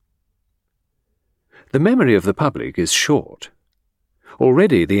The memory of the public is short.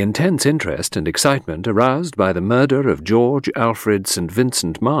 Already the intense interest and excitement aroused by the murder of George Alfred St.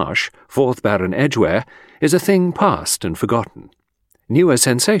 Vincent Marsh, 4th Baron Edgware, is a thing past and forgotten. Newer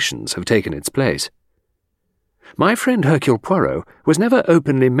sensations have taken its place. My friend Hercule Poirot was never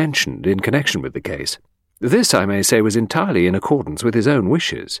openly mentioned in connection with the case. This, I may say, was entirely in accordance with his own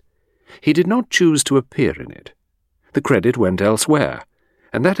wishes. He did not choose to appear in it. The credit went elsewhere,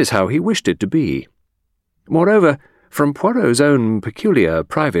 and that is how he wished it to be. Moreover, from Poirot's own peculiar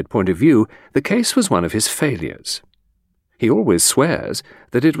private point of view, the case was one of his failures. He always swears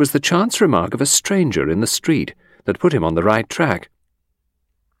that it was the chance remark of a stranger in the street that put him on the right track.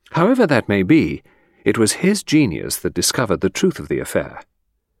 However that may be, it was his genius that discovered the truth of the affair.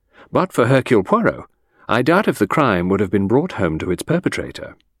 But for Hercule Poirot, I doubt if the crime would have been brought home to its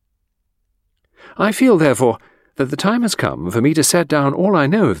perpetrator. I feel, therefore, that the time has come for me to set down all I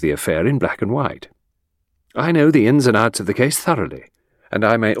know of the affair in black and white. I know the ins and outs of the case thoroughly, and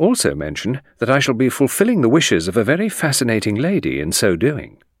I may also mention that I shall be fulfilling the wishes of a very fascinating lady in so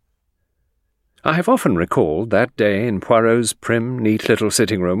doing. I have often recalled that day in Poirot's prim, neat little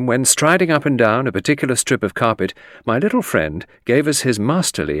sitting-room when, striding up and down a particular strip of carpet, my little friend gave us his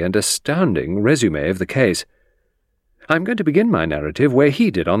masterly and astounding résumé of the case. I am going to begin my narrative where he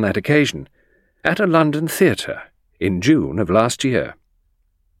did on that occasion, at a London theatre, in June of last year.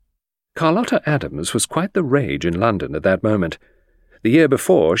 Carlotta Adams was quite the rage in London at that moment. The year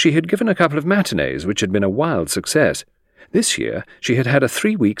before, she had given a couple of matinees which had been a wild success. This year, she had had a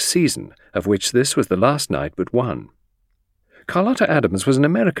 3-week season, of which this was the last night but one. Carlotta Adams was an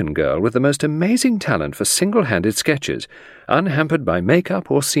American girl with the most amazing talent for single-handed sketches, unhampered by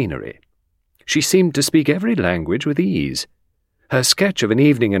make-up or scenery. She seemed to speak every language with ease. Her sketch of an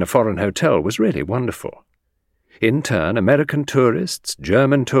evening in a foreign hotel was really wonderful. In turn, American tourists,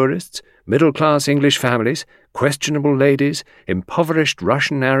 German tourists, middle-class English families, questionable ladies, impoverished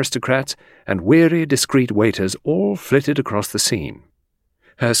Russian aristocrats, and weary, discreet waiters all flitted across the scene.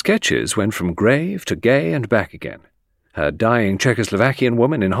 Her sketches went from grave to gay and back again. Her dying Czechoslovakian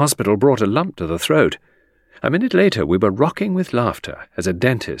woman in hospital brought a lump to the throat. A minute later we were rocking with laughter as a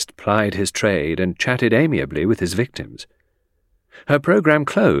dentist plied his trade and chatted amiably with his victims. Her programme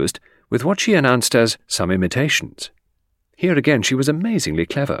closed with what she announced as some imitations. Here again she was amazingly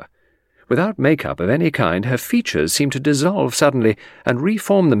clever. Without make-up of any kind, her features seemed to dissolve suddenly and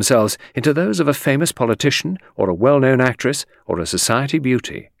reform themselves into those of a famous politician or a well-known actress or a society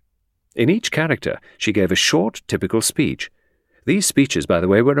beauty. In each character she gave a short, typical speech. These speeches, by the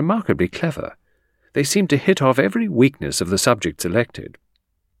way, were remarkably clever. They seemed to hit off every weakness of the subject selected.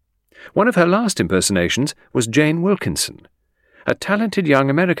 One of her last impersonations was Jane Wilkinson, a talented young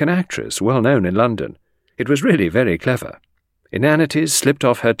American actress well known in London. It was really very clever. Inanities slipped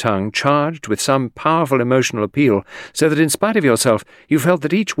off her tongue, charged with some powerful emotional appeal, so that in spite of yourself you felt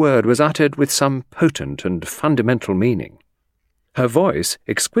that each word was uttered with some potent and fundamental meaning. Her voice,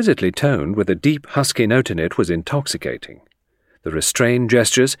 exquisitely toned with a deep husky note in it, was intoxicating. The restrained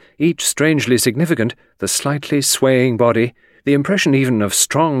gestures, each strangely significant, the slightly swaying body, the impression even of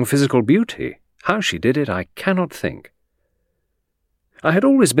strong physical beauty. How she did it, I cannot think. I had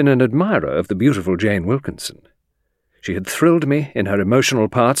always been an admirer of the beautiful Jane Wilkinson. She had thrilled me in her emotional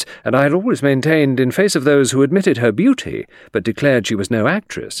parts, and I had always maintained, in face of those who admitted her beauty, but declared she was no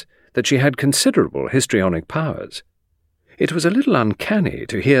actress, that she had considerable histrionic powers. It was a little uncanny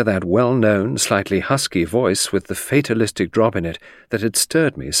to hear that well-known, slightly husky voice with the fatalistic drop in it that had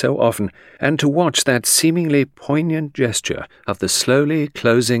stirred me so often, and to watch that seemingly poignant gesture of the slowly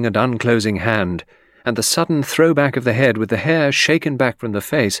closing and unclosing hand, and the sudden throw-back of the head with the hair shaken back from the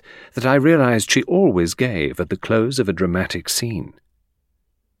face that I realized she always gave at the close of a dramatic scene.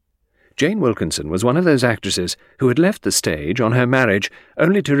 Jane Wilkinson was one of those actresses who had left the stage on her marriage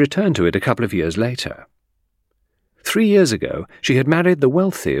only to return to it a couple of years later. 3 years ago she had married the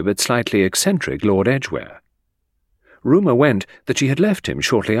wealthy but slightly eccentric Lord Edgware. Rumour went that she had left him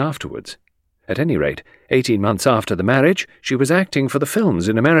shortly afterwards. At any rate, 18 months after the marriage, she was acting for the films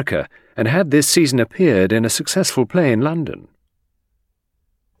in America, and had this season appeared in a successful play in London.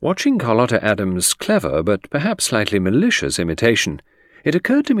 Watching Carlotta Adams' clever but perhaps slightly malicious imitation, it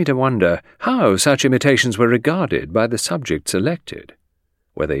occurred to me to wonder how such imitations were regarded by the subject selected.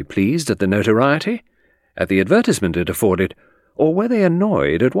 Were they pleased at the notoriety, at the advertisement it afforded, or were they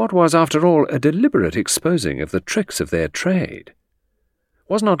annoyed at what was, after all, a deliberate exposing of the tricks of their trade?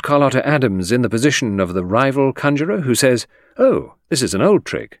 Was not Carlotta Adams in the position of the rival conjurer who says, "Oh, this is an old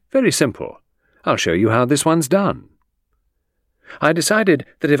trick, very simple. I'll show you how this one's done"? I decided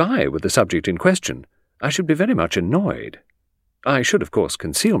that if I were the subject in question, I should be very much annoyed. I should, of course,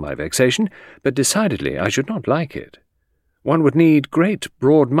 conceal my vexation, but decidedly I should not like it. One would need great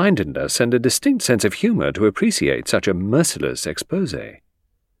broad-mindedness and a distinct sense of humour to appreciate such a merciless exposé.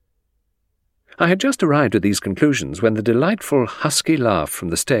 I had just arrived at these conclusions when the delightful husky laugh from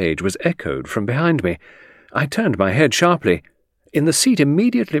the stage was echoed from behind me. I turned my head sharply. In the seat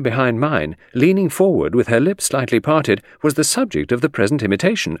immediately behind mine, leaning forward with her lips slightly parted, was the subject of the present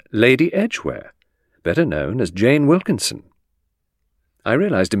imitation, Lady Edgware, better known as Jane Wilkinson. I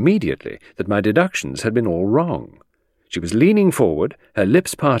realized immediately that my deductions had been all wrong. She was leaning forward, her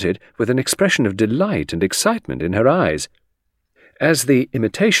lips parted, with an expression of delight and excitement in her eyes. As the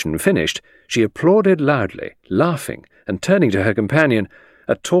imitation finished, she applauded loudly, laughing, and turning to her companion,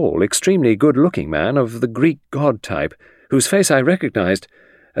 a tall, extremely good-looking man of the Greek god type, whose face I recognized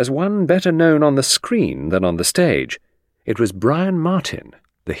as one better known on the screen than on the stage. It was Brian Martin,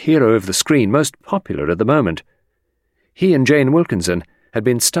 the hero of the screen, most popular at the moment. He and Jane Wilkinson had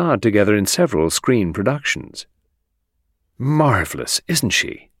been starred together in several screen productions. "Marvellous, isn't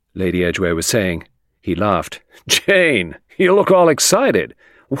she?" Lady Edgware was saying. He laughed. "Jane, you look all excited."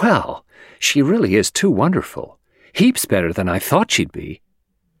 "Well, she really is too wonderful. Heaps better than I thought she'd be."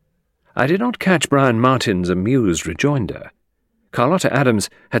 I did not catch Brian Martin's amused rejoinder. Carlotta Adams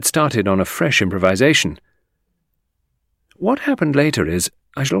had started on a fresh improvisation. What happened later is,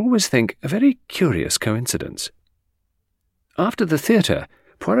 I shall always think, a very curious coincidence. After the theatre,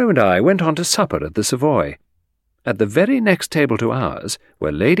 Poirot and I went on to supper at the Savoy. At the very next table to ours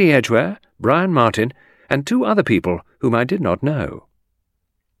were Lady Edgware, Brian Martin, and two other people whom I did not know.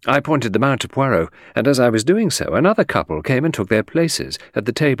 I pointed them out to Poirot, and as I was doing so, another couple came and took their places at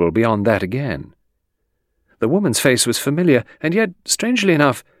the table beyond that again. The woman's face was familiar, and yet, strangely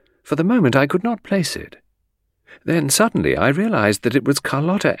enough, for the moment I could not place it. Then suddenly I realized that it was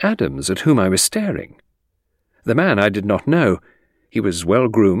Carlotta Adams at whom I was staring. The man I did not know. He was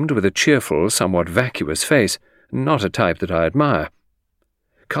well-groomed, with a cheerful, somewhat vacuous face, not a type that I admire.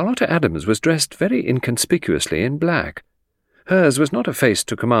 Carlotta Adams was dressed very inconspicuously in black. Hers was not a face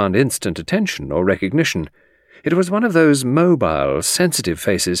to command instant attention or recognition. It was one of those mobile, sensitive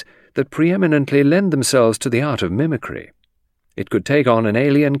faces that preeminently lend themselves to the art of mimicry. It could take on an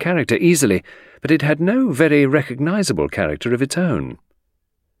alien character easily, but it had no very recognizable character of its own.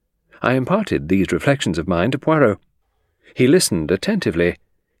 I imparted these reflections of mine to Poirot. He listened attentively,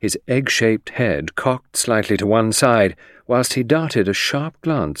 his egg-shaped head cocked slightly to one side, whilst he darted a sharp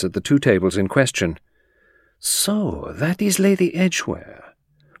glance at the two tables in question. "So, that is Lady Edgware.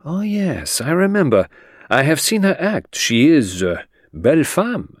 Oh, yes, I remember. I have seen her act. She is belle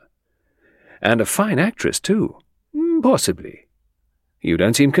femme. And a fine actress, too. Possibly. You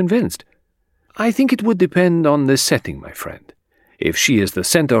don't seem convinced. I think it would depend on the setting, my friend. If she is the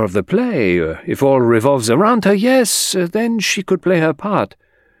centre of the play, if all revolves around her, yes, then she could play her part.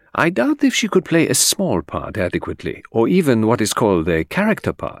 I doubt if she could play a small part adequately, or even what is called a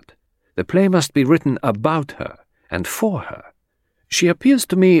character part. The play must be written about her, and for her. She appears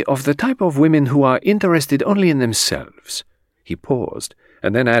to me of the type of women who are interested only in themselves." He paused,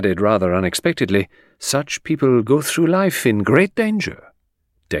 and then added rather unexpectedly, "Such people go through life in great danger."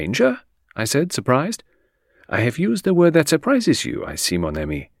 "Danger?" I said, surprised. "I have used a word that surprises you, I see, mon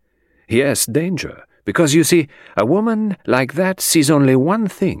ami." "Yes, danger. Because, you see, a woman like that sees only one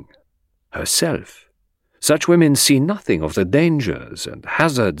thing, herself. Such women see nothing of the dangers and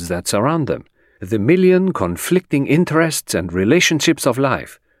hazards that surround them, the million conflicting interests and relationships of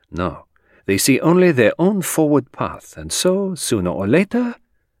life. No, they see only their own forward path, and so, sooner or later,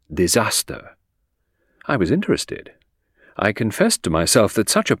 disaster." I was interested. I confessed to myself that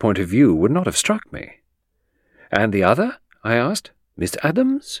such a point of view would not have struck me. "And the other?" I asked. "Miss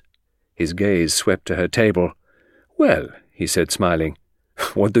Adams?" His gaze swept to her table. "Well," he said, smiling,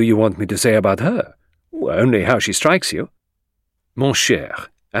 "what do you want me to say about her? Only how she strikes you." "Mon cher,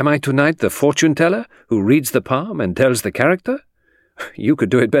 am I tonight the fortune-teller who reads the palm and tells the character?" "You could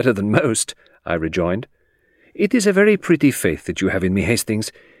do it better than most," I rejoined. "It is a very pretty faith that you have in me,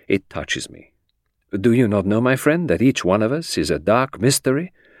 Hastings. It touches me. Do you not know, my friend, that each one of us is a dark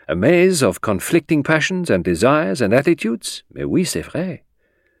mystery, a maze of conflicting passions and desires and attitudes? Mais oui, c'est vrai.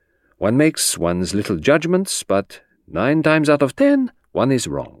 One makes one's little judgments, but 9 times out of 10, one is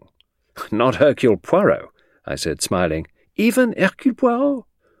wrong." "Not Hercule Poirot," I said, smiling. "Even Hercule Poirot?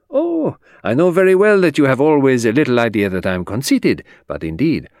 Oh, I know very well that you have always a little idea that I am conceited, but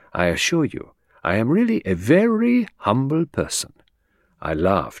indeed, I assure you, I am really a very humble person." I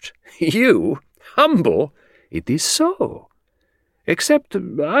laughed. "You? Humble? It is so. Except,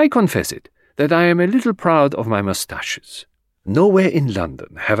 I confess it, that I am a little proud of my moustaches. Nowhere in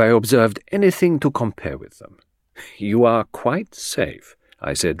London have I observed anything to compare with them. "You are quite safe,"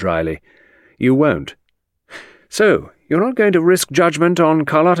 I said dryly. "You won't. So, you're not going to risk judgment on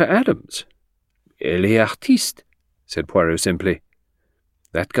Carlotta Adams?" "Elle est artiste," said Poirot simply.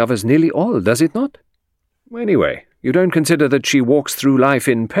 "That covers nearly all, does it not? Anyway, you don't consider that she walks through life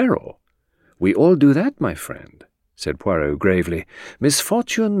in peril?" "We all do that, my friend," said Poirot gravely.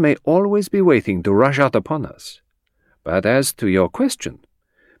 "Misfortune may always be waiting to rush out upon us. But as to your question,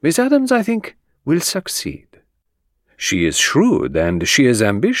 Miss Adams, I think, will succeed. She is shrewd and she is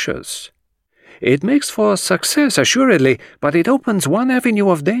ambitious. It makes for success, assuredly, but it opens one avenue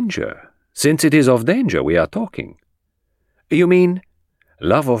of danger, since it is of danger we are talking." "You mean?"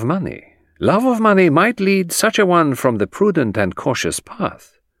 "Love of money. Love of money might lead such a one from the prudent and cautious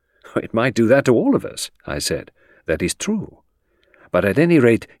path." "It might do that to all of us," I said. "That is true. But at any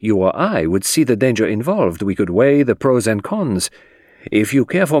rate, you or I would see the danger involved. We could weigh the pros and cons. If you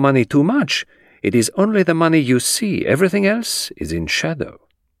care for money too much, it is only the money you see. Everything else is in shadow."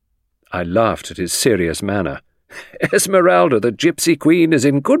 I laughed at his serious manner. "Esmeralda, the gypsy queen, is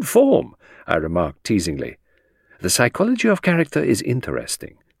in good form," I remarked teasingly. "The psychology of character is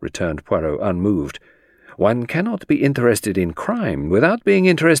interesting," returned Poirot, unmoved. "One cannot be interested in crime without being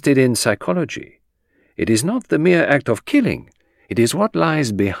interested in psychology. It is not the mere act of killing. It is what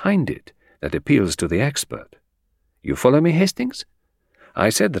lies behind it that appeals to the expert. You follow me, Hastings?" I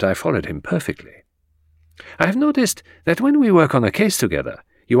said that I followed him perfectly. "I have noticed that when we work on a case together,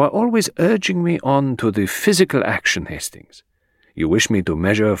 you are always urging me on to the physical action, Hastings. You wish me to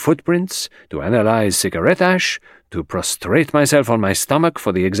measure footprints, to analyze cigarette ash, to prostrate myself on my stomach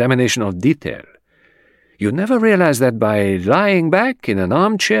for the examination of detail. You never realize that by lying back in an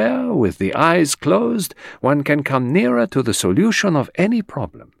armchair with the eyes closed, one can come nearer to the solution of any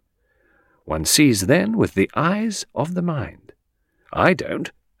problem. One sees then with the eyes of the mind." "I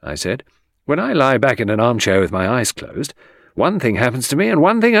don't," I said. "When I lie back in an armchair with my eyes closed, one thing happens to me and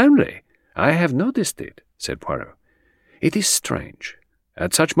one thing only." "I have noticed it," said Poirot. "It is strange.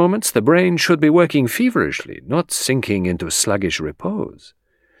 At such moments the brain should be working feverishly, not sinking into sluggish repose.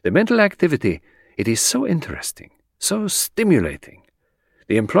 The mental activity, it is so interesting, so stimulating.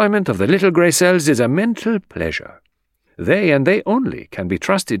 The employment of the little grey cells is a mental pleasure. They and they only can be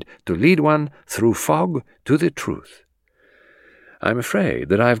trusted to lead one through fog to the truth." I'm afraid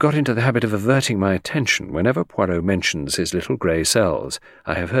that I have got into the habit of averting my attention whenever Poirot mentions his little grey cells.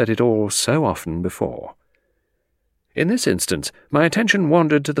 I have heard it all so often before. In this instance, my attention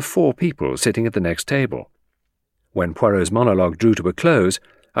wandered to the 4 people sitting at the next table. When Poirot's monologue drew to a close,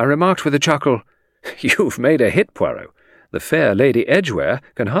 I remarked with a chuckle, "You've made a hit, Poirot. The fair Lady Edgware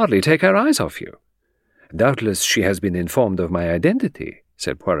can hardly take her eyes off you." "Doubtless she has been informed of my identity,"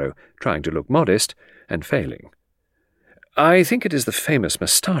 said Poirot, trying to look modest, and failing. "I think it is the famous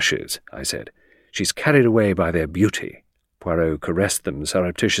moustaches," I said. "She's carried away by their beauty." Poirot caressed them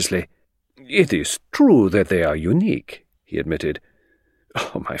surreptitiously. "It is true that they are unique," he admitted.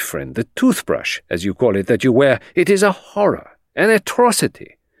 "Oh, my friend, the toothbrush, as you call it, that you wear, it is a horror, an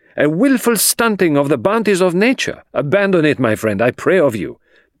atrocity, a wilful stunting of the bounties of nature. Abandon it, my friend, I pray of you."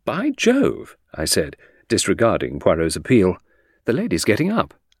 "By Jove," I said, disregarding Poirot's appeal. "The lady's getting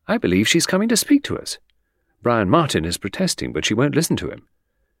up. I believe she's coming to speak to us. Brian Martin is protesting, but she won't listen to him."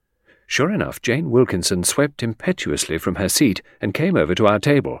 Sure enough, Jane Wilkinson swept impetuously from her seat and came over to our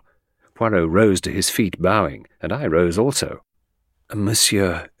table. Poirot rose to his feet, bowing, and I rose also.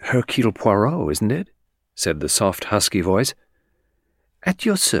 "Monsieur Hercule Poirot, isn't it?" said the soft, husky voice. "At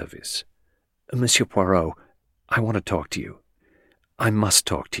your service. Monsieur Poirot, I want to talk to you. I must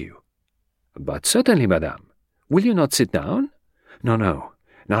talk to you." "But certainly, madame. Will you not sit down?" No,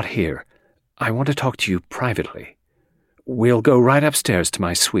 not here. I want to talk to you privately. We'll go right upstairs to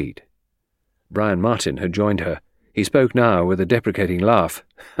my suite." Brian Martin had joined her. He spoke now with a deprecating laugh.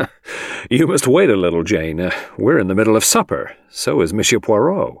 "You must wait a little, Jane. We're in the middle of supper. So is Monsieur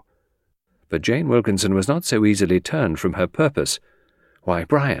Poirot." But Jane Wilkinson was not so easily turned from her purpose. "Why,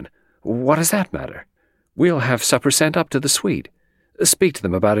 Brian, what does that matter? We'll have supper sent up to the suite. Speak to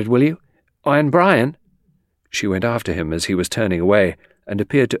them about it, will you? And Brian—" She went after him as he was turning away, and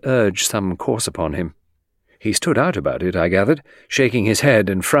appeared to urge some course upon him. He stood out about it, I gathered, shaking his head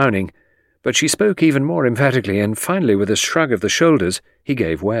and frowning, but she spoke even more emphatically, and finally, with a shrug of the shoulders, he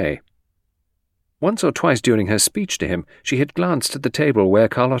gave way. Once or twice during her speech to him, she had glanced at the table where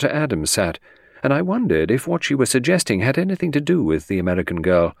Carlotta Adams sat, and I wondered if what she was suggesting had anything to do with the American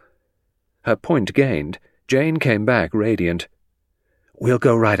girl. Her point gained, Jane came back radiant. "We'll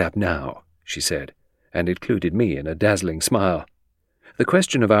go right up now," she said, and included me in a dazzling smile. The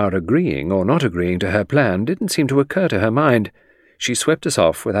question of our agreeing or not agreeing to her plan didn't seem to occur to her mind. She swept us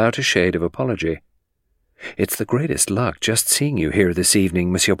off without a shade of apology. "It's the greatest luck just seeing you here this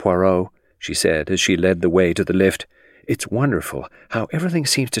evening, Monsieur Poirot," she said as she led the way to the lift. "It's wonderful how everything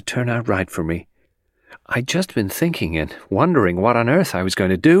seems to turn out right for me. I'd just been thinking and wondering what on earth I was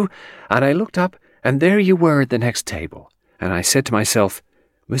going to do, and I looked up, and there you were at the next table, and I said to myself,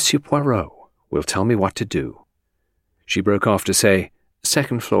 Monsieur Poirot will tell me what to do." She broke off to say,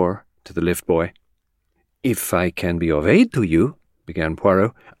 "Second floor," to the lift boy. "If I can be of aid to you," began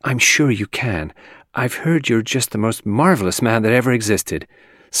Poirot. "I'm sure you can. I've heard you're just the most marvellous man that ever existed.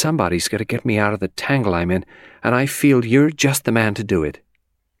 Somebody's got to get me out of the tangle I'm in, and I feel you're just the man to do it."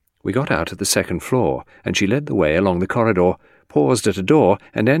 We got out to the second floor, and she led the way along the corridor, paused at a door,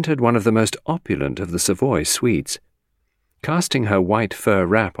 and entered one of the most opulent of the Savoy suites. Casting her white fur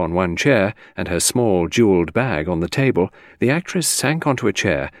wrap on one chair and her small jewelled bag on the table, the actress sank onto a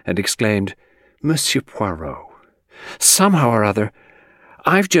chair and exclaimed, "Monsieur Poirot, somehow or other,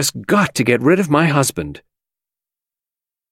 I've just got to get rid of my husband."